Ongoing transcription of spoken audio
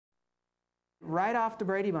Right off the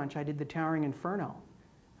Brady Bunch, I did The Towering Inferno,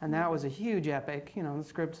 and that was a huge epic. You know, the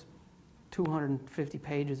script's 250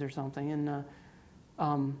 pages or something, and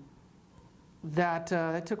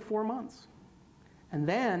that took 4 months. And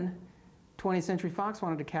then 20th Century Fox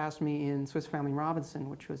wanted to cast me in Swiss Family Robinson,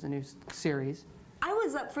 which was a new series. I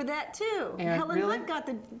was up for that too. And Helen really? Hunt got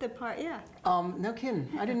the part, yeah. No kidding,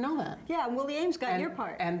 I didn't know that. Yeah, Willie Ames got your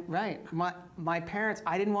part. And right, my parents,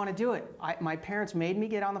 I didn't want to do it. My parents made me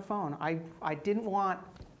get on the phone. I didn't want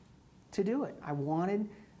to do it. I wanted,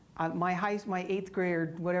 my 8th grade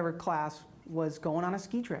or whatever class was going on a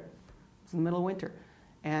ski trip. It was in the middle of winter.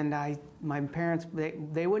 And my parents,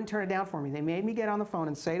 they wouldn't turn it down for me. They made me get on the phone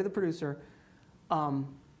and say to the producer, I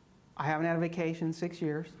haven't had a vacation in 6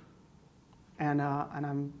 years. And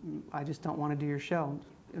I just don't want to do your show.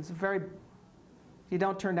 It's a very, you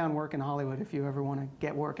don't turn down work in Hollywood if you ever want to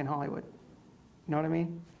get work in Hollywood. You know what I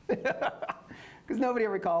mean? Because nobody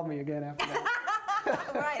ever called me again after that.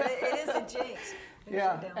 Right, it is a jinx.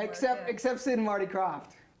 Yeah, except Sid and Marty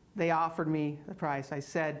Krofft. They offered me the price. I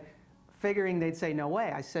said, figuring they'd say no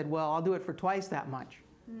way, I said, well, I'll do it for twice that much.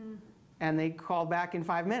 Mm. And they called back in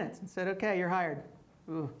 5 minutes and said, okay, you're hired.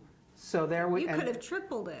 Ooh. So there we. You could have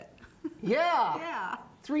tripled it. Yeah. Yeah.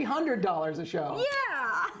 $300 a show.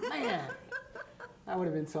 Yeah. Man, that would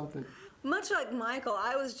have been something. Much like Michael,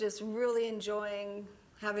 I was just really enjoying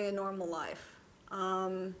having a normal life.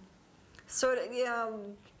 Sort of, you know,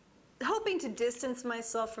 hoping to distance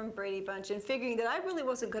myself from Brady Bunch and figuring that I really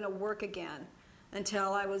wasn't going to work again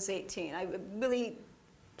until I was 18. I really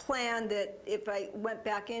planned that if I went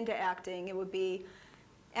back into acting, it would be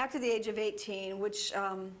after the age of 18, which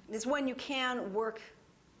is when you can work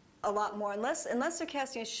a lot more. Unless they're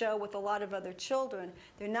casting a show with a lot of other children,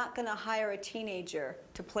 they're not going to hire a teenager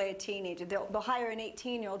to play a teenager. They'll hire an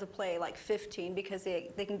 18-year-old to play like 15 because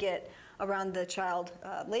they can get around the child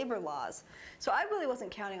labor laws. So I really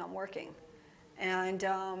wasn't counting on working. And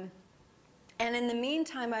in the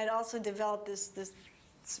meantime, I'd also developed this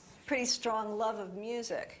pretty strong love of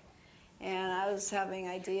music. And I was having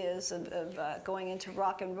ideas of going into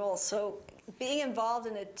rock and roll. So being involved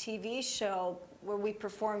in a TV show where we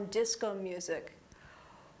performed disco music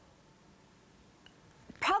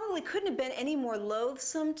probably couldn't have been any more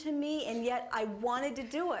loathsome to me, and yet I wanted to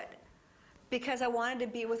do it because I wanted to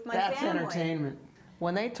be with my family. That's entertainment.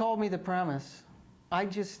 When they told me the premise, I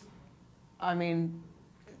mean,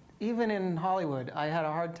 even in Hollywood, I had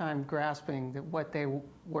a hard time grasping that what they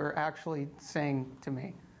were actually saying to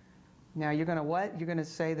me. Now, you're going to what? You're going to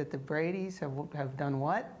say that the Bradys have done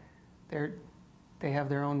what? They have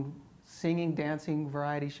their own singing, dancing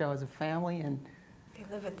variety show as a family, and they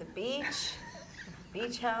live at the beach,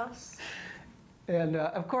 beach house. And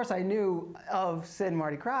of course, I knew of Sid and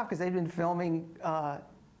Marty Krofft because they'd been filming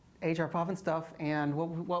H.R. Puffin stuff and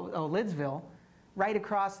Lidsville, right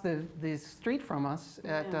across the street from us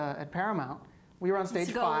at Paramount. We were on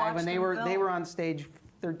stage 5, and they were on stage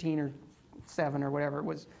 13 or 7 or whatever. It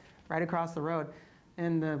was right across the road.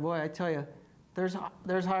 And boy, I tell you,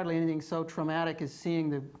 there's hardly anything so traumatic as seeing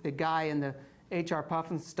the guy in the H.R.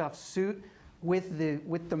 Puffin stuff suit with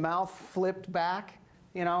the mouth flipped back,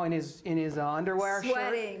 you know, in his underwear shirt.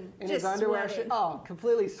 Sweating. In his underwear shirt. Oh,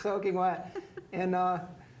 completely soaking wet. And I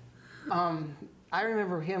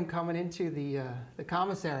remember him coming into the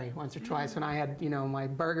commissary once or twice when I had, you know, my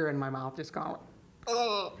burger in my mouth, just going,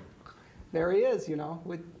 oh, there he is, you know,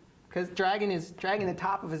 because dragging the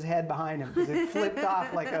top of his head behind him because it flipped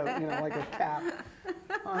off like a cap.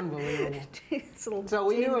 Unbelievable. So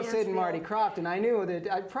we knew of Sid and Marty Krofft, and I knew that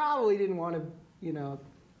I probably didn't want to, you know,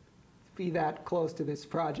 be that close to this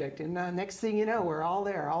project. And next thing you know, we're all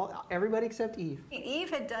there, everybody except Eve. Eve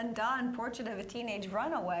had done Dawn, Portrait of a Teenage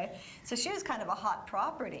Runaway, so she was kind of a hot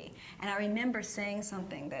property. And I remember saying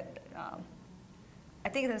something that I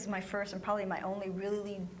think this was my first and probably my only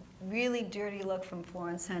really dirty look from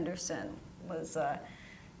Florence Henderson was, I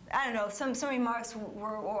don't know, some remarks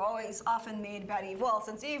were always often made about Eve. Well,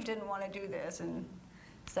 since Eve didn't want to do this and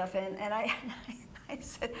stuff, and I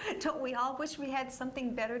said, don't we all wish we had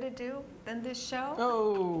something better to do than this show?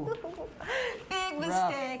 Oh. Big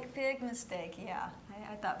mistake, big mistake, yeah.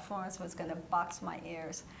 I thought Florence was going to box my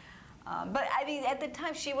ears. But I mean, at the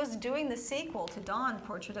time, she was doing the sequel to Dawn,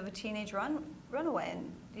 Portrait of a Teenage Runaway,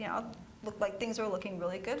 and, you know, looked like things were looking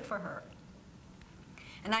really good for her.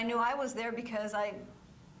 And I knew I was there because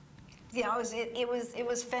you know, it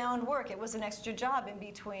was found work. It was an extra job in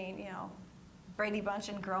between, you know, Brady Bunch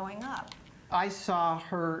and growing up. I saw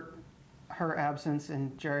her absence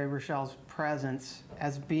and Jerry Rochelle's presence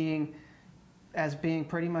as being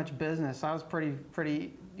pretty much business. I was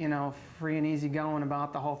pretty you know, free and easy going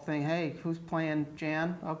about the whole thing. Hey, who's playing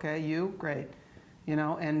Jan? Okay, you, great. You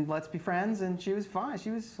know, and let's be friends. And she was fine.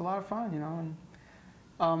 She was a lot of fun, you know.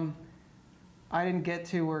 And I didn't get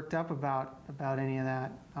too worked up about any of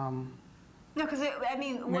that. No, because I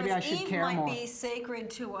mean, Maybe I whereas should Eve care might more. be sacred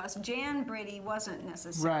to us, Jan Brady wasn't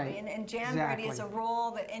necessarily. Right. And Jan Exactly. Brady is a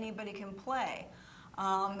role that anybody can play.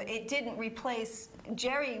 It didn't replace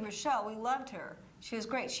Jerry Rochelle. We loved her. She was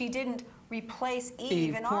great. She didn't replace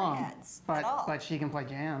Eve in our heads at all. But she can play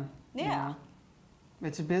Jan. Yeah. You know?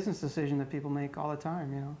 It's a business decision that people make all the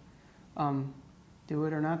time, you know. Do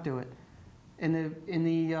it or not do it.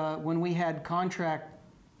 When we had contract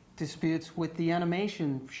disputes with the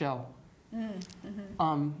animation show,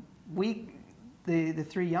 the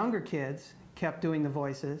three younger kids kept doing the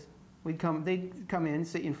voices. They'd come in,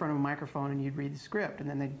 sit in front of a microphone, and you'd read the script, and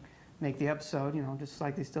then they'd make the episode, you know, just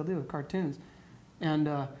like they still do with cartoons. And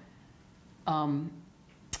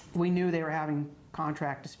we knew they were having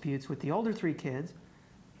contract disputes with the older three kids.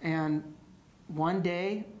 And one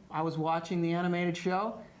day, I was watching the animated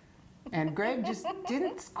show, and Greg just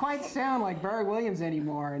didn't quite sound like Barry Williams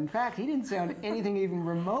anymore. In fact, he didn't sound anything even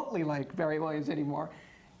remotely like Barry Williams anymore.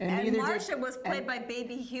 And Marcia was played by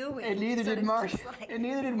Baby Huey. And neither did Marcia. And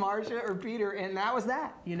neither did Marcia or Peter, and that was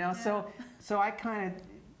that, you know. Yeah. So I kind of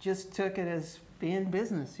just took it as being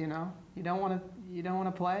business, you know. You don't want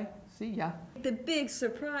to play? See ya. The big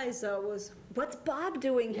surprise, though, was what's Bob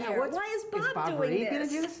doing here? Why is Bob doing Brady this? Gonna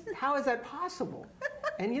do this? How is that possible?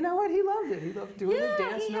 And you know what? He loved it. He loved doing the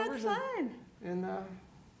dance numbers. He had fun. And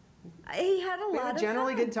he had a lot of fun.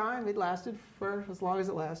 Generally good time. It lasted for as long as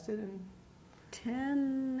it lasted. And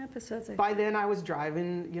 10 episodes. By then I was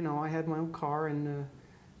driving. You know, I had my own car, and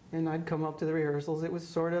I'd come up to the rehearsals. It was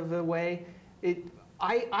sort of a way.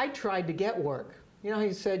 I tried to get work. You know,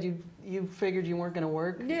 he said you figured you weren't going to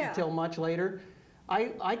work until much later.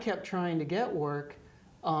 I kept trying to get work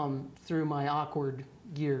through my awkward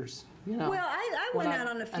years. You know, well, I went out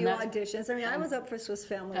on a few auditions. I mean, I was up for Swiss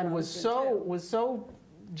Family and was so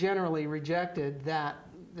generally rejected that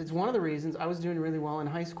it's one of the reasons I was doing really well in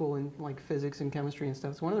high school in like physics and chemistry and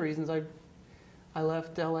stuff. It's one of the reasons I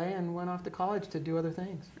left LA and went off to college to do other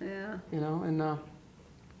things. Yeah. You know, and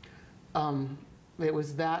it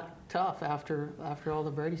was that tough after all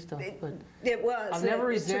the Brady stuff. But it was. I've never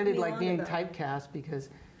resented like being typecast because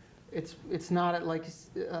it's not like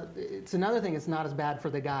it's another thing. It's not as bad for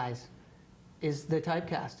the guys, is the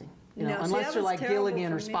typecasting. You know, unless you're like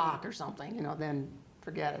Gilligan or Spock or something. You know, then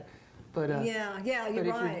forget it. But yeah, you're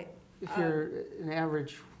right. If you're an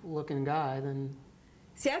average-looking guy, then.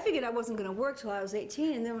 See, I figured I wasn't going to work till I was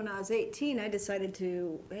 18, and then when I was 18, I decided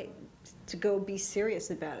to go be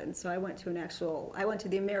serious about it. And so I went to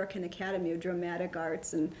the American Academy of Dramatic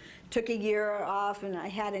Arts and took a year off, and I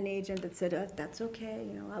had an agent that said, that's okay.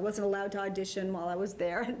 You know, I wasn't allowed to audition while I was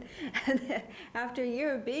there. And after a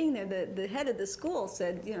year of being there, the head of the school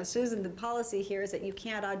said, you know, Susan, the policy here is that you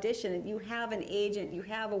can't audition, and you have an agent, you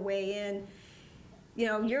have a way in. You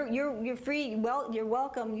know, you're free, well, you're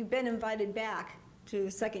welcome, you've been invited back to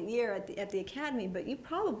the second year at the academy, but you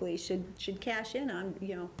probably should cash in on,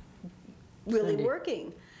 you know, really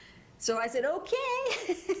working. So I said,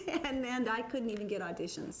 okay, and I couldn't even get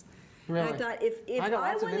auditions. Really? And I thought if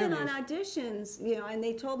I went in on auditions, you know, and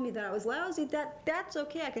they told me that I was lousy, that's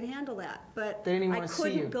okay, I can handle that. But they didn't even I want to see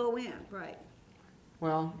you. couldn't go in, right?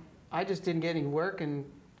 Well, I just didn't get any work and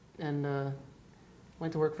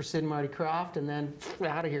went to work for Sid and Marty Krofft, and then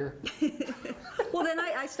out of here. Well, then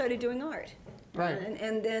I started doing art. Right.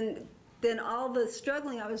 And then all the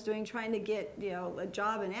struggling I was doing, trying to get, you know, a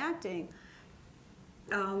job in acting,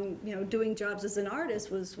 you know, doing jobs as an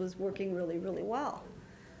artist was working really, really well.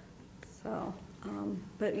 So,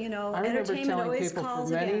 but you know, entertainment always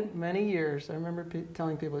calls again. I remember telling people for many years, I remember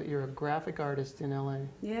telling people that you're a graphic artist in LA.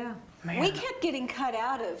 Yeah. Man. We kept getting cut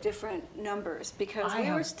out of different numbers because we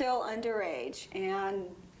were still underage, and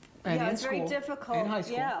yeah, it's very difficult. In high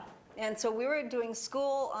school. Yeah. And so we were doing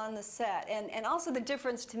school on the set. And also the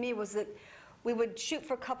difference to me was that we would shoot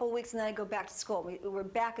for a couple of weeks and then I'd go back to school. We were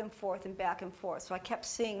back and forth and back and forth. So I kept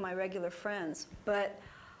seeing my regular friends. But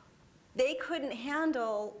they couldn't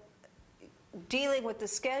handle dealing with the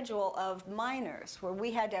schedule of minors, where we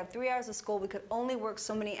had to have 3 hours of school. We could only work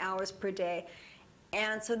so many hours per day.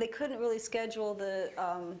 And so they couldn't really schedule the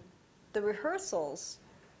rehearsals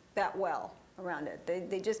that well around it.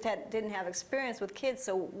 They just didn't have experience with kids,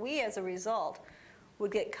 so we, as a result,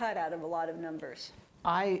 would get cut out of a lot of numbers.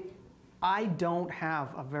 I don't have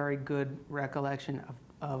a very good recollection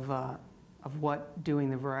of what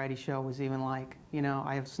doing the variety show was even like. You know,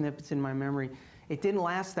 I have snippets in my memory. It didn't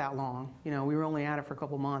last that long. You know, we were only at it for a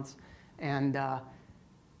couple months, and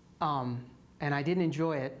and I didn't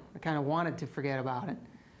enjoy it. I kind of wanted to forget about it.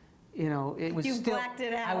 You know, it was You still. blacked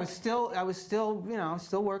it out. I was still, you know,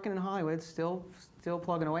 still working in Hollywood, still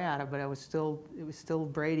plugging away at it. But it was still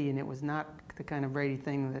Brady, and it was not the kind of Brady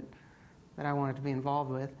thing that I wanted to be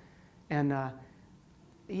involved with. And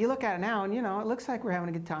you look at it now, and you know, it looks like we're having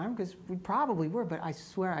a good time because we probably were. But I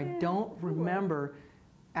swear, I don't remember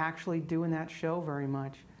actually doing that show very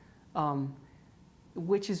much,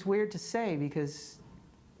 which is weird to say because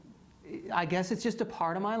I guess it's just a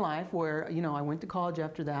part of my life where, you know, I went to college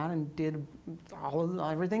after that and did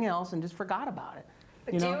everything else and just forgot about it.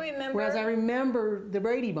 But do you remember? Whereas I remember the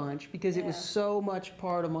Brady Bunch because it was so much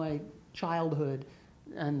part of my childhood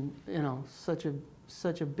and, you know, such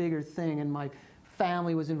a bigger thing. And my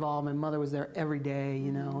family was involved. My mother was there every day,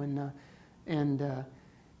 you know,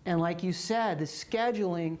 and like you said, the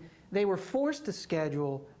scheduling, they were forced to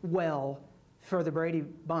schedule well for the Brady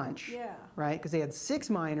Bunch, right? Because they had 6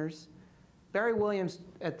 minors. Barry Williams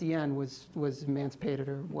at the end was emancipated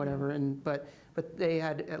or whatever, but they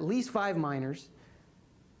had at least 5 minors,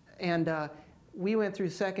 and we went through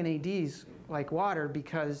second ADs like water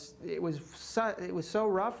because it was so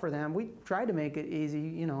rough for them. We tried to make it easy,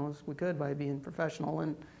 you know, as we could by being professional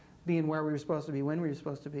and being where we were supposed to be when we were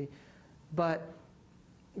supposed to be, but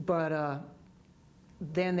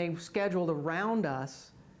then they scheduled around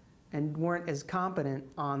us and weren't as competent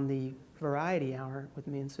on the variety hour with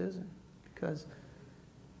me and Susan.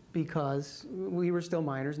 Because we were still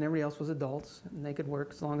minors and everybody else was adults and they could work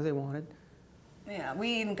as long as they wanted. Yeah, we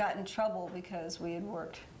even got in trouble because we had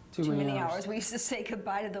worked too many hours. We used to say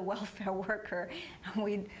goodbye to the welfare worker,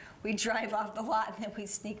 and we'd drive off the lot and then we'd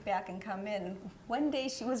sneak back and come in. One day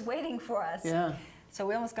she was waiting for us. Yeah. So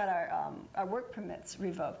we almost got our work permits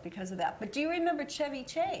revoked because of that. But do you remember Chevy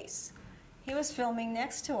Chase? He was filming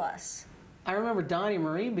next to us. I remember Donnie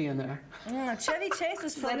Marie being there. Chevy Chase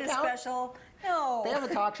was filming a special. No. They have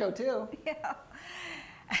a talk show too. Yeah.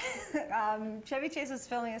 Chevy Chase was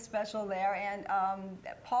filming a special there, and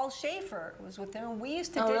Paul Schaefer was with them. And we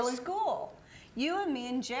used to ditch school. You and me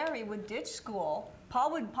and Jerry would ditch school.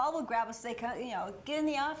 Paul would grab us. They, you know, get in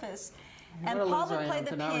the office, and Paul would play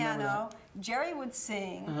the piano. Jerry would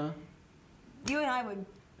sing. You and I would.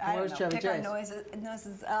 I don't know, pick our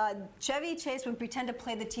noises. Chevy Chase would pretend to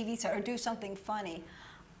play the TV set or do something funny.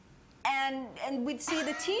 And we'd see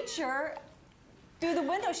the teacher through the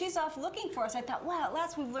window. She's off looking for us. I thought, wow, at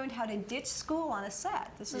last we've learned how to ditch school on a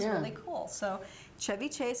set. This is really cool. So Chevy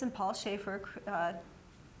Chase and Paul Schaefer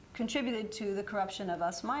contributed to the corruption of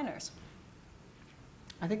us minors.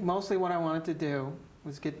 I think mostly what I wanted to do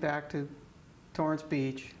was get back to Torrance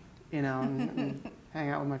Beach, you know, and hang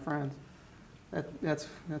out with my friends. That's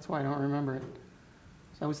why I don't remember it.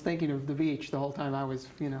 So I was thinking of the beach the whole time I was,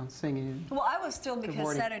 you know, singing. Well, I was still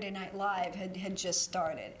because Saturday Night Live had just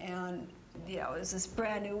started, and you know, it was this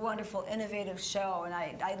brand new, wonderful, innovative show, and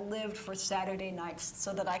I lived for Saturday nights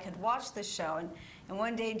so that I could watch the show. And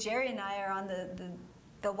one day Jerry and I are on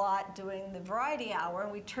the lot doing the variety hour,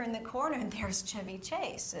 and we turn the corner, and there's Chevy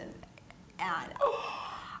Chase, and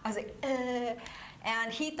I was like,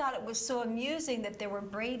 And he thought it was so amusing that there were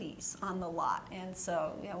Bradys on the lot. And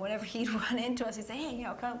so, you know, whenever he'd run into us, he'd say, hey, you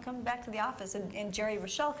know, come back to the office. And Jerry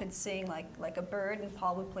Rochelle could sing like a bird, and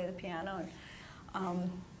Paul would play the piano.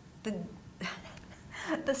 And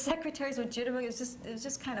the secretaries would jitter. It was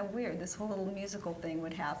just kind of weird. This whole little musical thing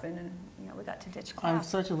would happen, and you know, we got to ditch class. I'm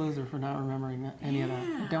such a loser for not remembering any of that.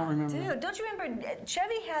 I don't remember. Dude, don't you remember?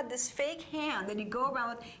 Chevy had this fake hand that he'd go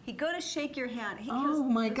around with. He'd go to shake your hand. Oh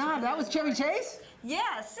my God, that was Chevy Chase?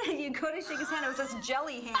 Yes, you go to shake his hand. It was this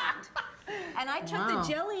jelly hand. And I took the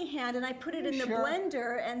jelly hand and I put it in the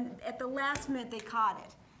blender, and at the last minute they caught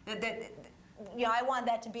it. You know, I wanted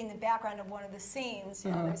that to be in the background of one of the scenes.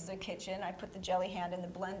 You know, there's the kitchen. I put the jelly hand in the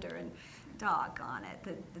blender, and doggone it,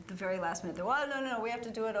 at the very last minute, well, no, we have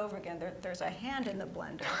to do it over again. There's a hand in the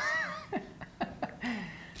blender.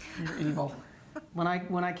 You're evil. When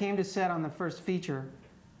I came to set on the first feature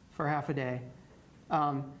for half a day,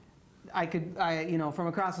 you know, from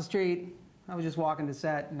across the street, I was just walking to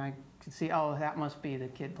set, and I could see, oh, that must be the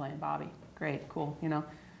kid playing Bobby. Great, cool, you know.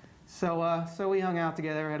 So we hung out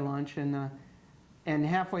together, had lunch, and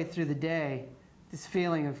halfway through the day, this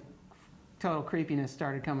feeling of total creepiness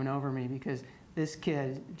started coming over me because this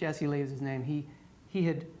kid, Jesse Lee is his name, he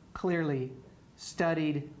had clearly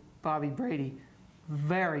studied Bobby Brady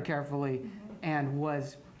very carefully and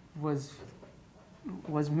was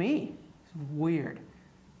me. It's weird.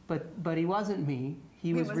 But he wasn't me.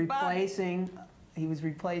 He was replacing,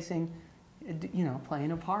 you know,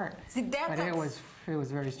 playing a part. See, but it was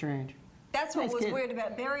very strange. That's what was weird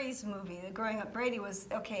about Barry's movie, Growing Up Brady, was,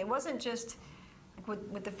 okay, it wasn't just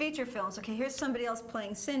with the feature films, okay, here's somebody else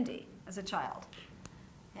playing Cindy as a child.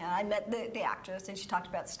 And I met the actress, and she talked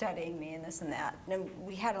about studying me and this and that. And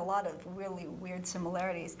we had a lot of really weird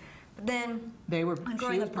similarities. But then, she was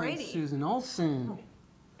playing Susan Olsen.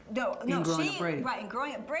 No, in Growing Up Brady. Right, in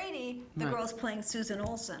Growing Up Brady, the girl's playing Susan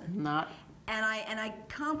Olsen. And I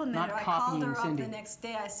complimented her. I called her up the next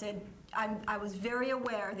day. I said, I was very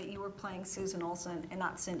aware that you were playing Susan Olsen and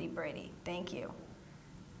not Cindy Brady. Thank you.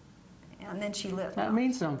 And then she lived. That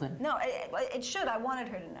means something. No, it should. I wanted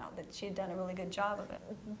her to know that she had done a really good job of it.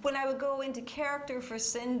 When I would go into character for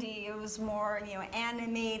Cindy, it was more, you know,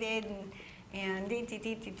 animated and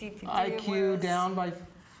IQ down by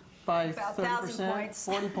about 30%, points.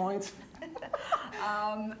 40 points.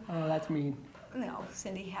 Oh, that's mean. No,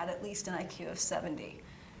 Cindy had at least an IQ of 70.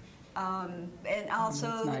 And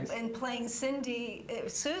also, in playing Cindy,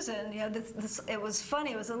 Susan, you know, it was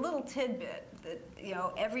funny. It was a little tidbit that, you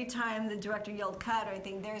know, every time the director yelled cut or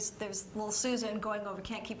anything, there's little Susan going over,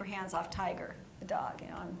 can't keep her hands off Tiger, the dog. You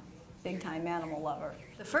know, I'm a big-time animal lover.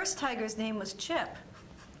 The first tiger's name was Chip.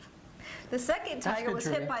 The second tiger was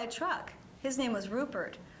hit by a truck. His name was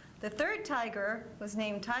Rupert. The third tiger was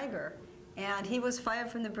named Tiger, and he was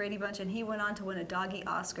fired from the Brady Bunch, and he went on to win a Doggy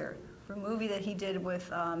Oscar for a movie that he did with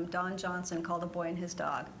Don Johnson called A Boy and His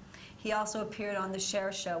Dog. He also appeared on the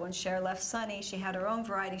Cher show. When Cher left Sunny, she had her own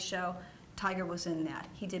variety show. Tiger was in that.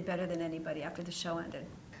 He did better than anybody after the show ended.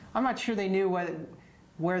 I'm not sure they knew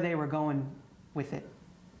where they were going with it.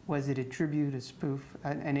 Was it a tribute, a spoof?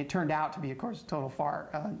 And it turned out to be, of course, total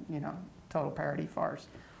total parody farce.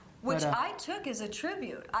 Which I took as a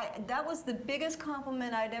tribute. That was the biggest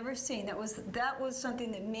compliment I'd ever seen. That was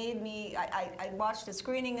something that made me, I watched a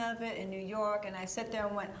screening of it in New York, and I sat there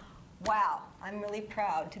and went, wow, I'm really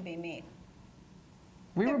proud to be me.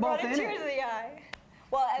 We were both in it. Tear to the eye.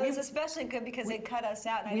 Well, it was especially good because they cut us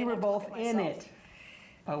out. And we were both in it,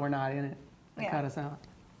 but we're not in it. They cut us out.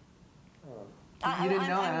 You didn't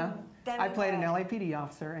know that, huh? I played an LAPD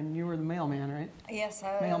officer, and you were the mailman, right? Yes,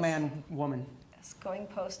 I was. Mailman woman. Going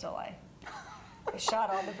postal, I shot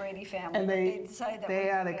all the Brady family. And they decided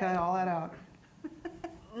that they cut all that out.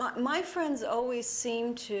 My friends always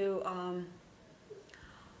seem to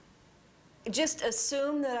just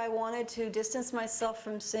assume that I wanted to distance myself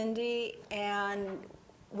from Cindy, and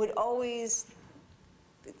would always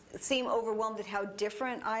seem overwhelmed at how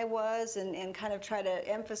different I was, and kind of try to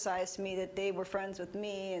emphasize to me that they were friends with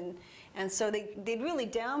me, and so they'd really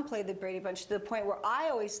downplay the Brady Bunch to the point where I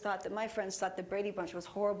always thought that my friends thought the Brady Bunch was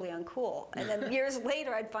horribly uncool. And then years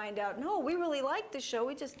later I'd find out, no, we really liked the show,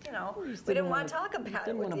 we just, you know, we didn't want to talk about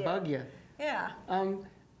it with you. Didn't want to bug you. Yeah.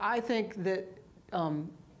 I think that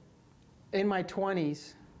in my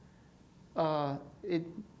 20s,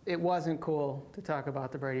 it wasn't cool to talk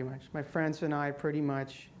about the Brady Bunch. My friends and I pretty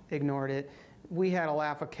much ignored it. We had a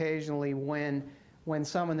laugh occasionally when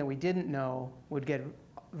someone that we didn't know would get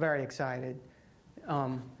very excited.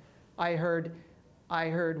 I heard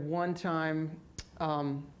one time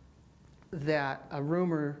that a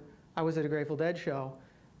rumor, I was at a Grateful Dead show,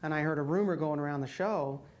 and I heard a rumor going around the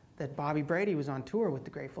show that Bobby Brady was on tour with the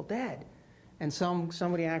Grateful Dead. And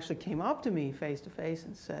somebody actually came up to me face to face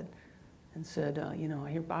and said, you know,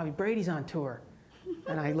 I hear Bobby Brady's on tour.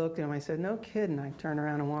 And I looked at him, I said, no kidding. I turned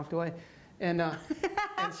around and walked away. And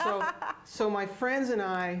so my friends and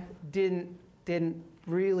I didn't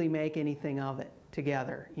really make anything of it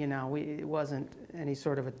together. You know, it wasn't any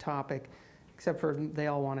sort of a topic, except for they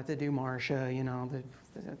all wanted to do Marcia, you know,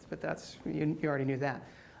 but that's, you already knew that.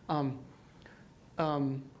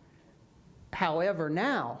 However,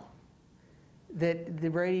 now that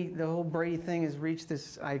the whole Brady thing has reached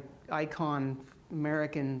this icon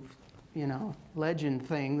American, you know, legend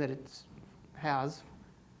thing that it has,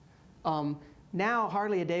 now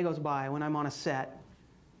hardly a day goes by when I'm on a set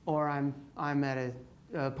or I'm at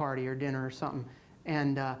a party or dinner or something,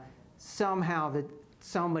 and somehow that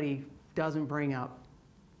somebody doesn't bring up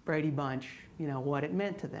Brady Bunch, you know, what it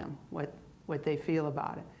meant to them, what they feel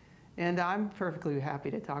about it. And I'm perfectly happy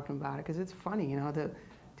to talk to them about it because it's funny, you know,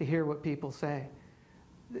 to hear what people say.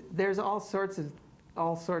 There's all sorts of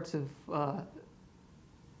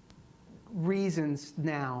reasons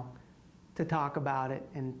now to talk about it,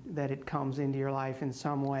 and that it comes into your life in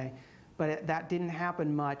some way. But that didn't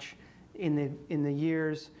happen much in the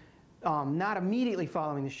years, not immediately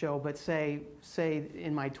following the show, but say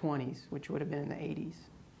in my 20s, which would have been in the 80s.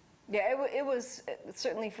 Yeah, it was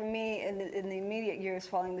certainly for me in the immediate years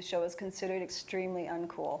following the show, it was considered extremely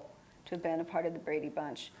uncool to have been a part of the Brady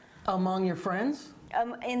Bunch. Among your friends?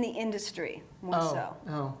 In the industry, more so.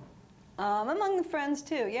 Oh. Among the friends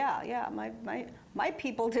too, yeah. My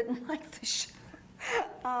people didn't like the show.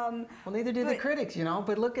 Well, neither did the critics, you know,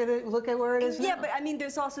 but look at it, look at where it is now. Yeah, but I mean,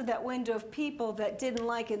 there's also that window of people that didn't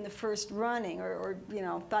like it in the first running, or you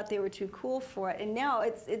know, thought they were too cool for it. And now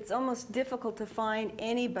it's almost difficult to find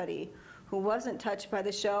anybody who wasn't touched by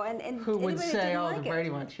the show, and who would anybody that say, didn't "Oh, like the Brady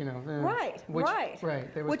Bunch," you know? Right.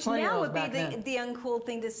 Right. There was Which plenty now of would those be back then. the uncool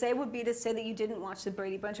thing to say, would be to say that you didn't watch the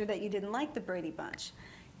Brady Bunch or that you didn't like the Brady Bunch.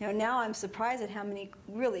 You know, now I'm surprised at how many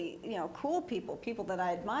really, you know, cool people, people that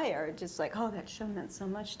I admire, are just like, oh, that show meant so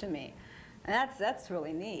much to me. And that's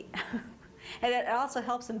really neat. And it also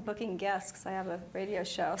helps in booking guests, because I have a radio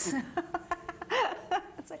show. So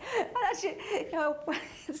it's like, oh, that's, you know,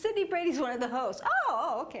 Sidney Brady's one of the hosts.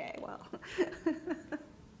 Oh, okay, well.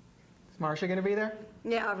 Is Marcia going to be there?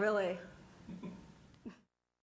 Yeah, really.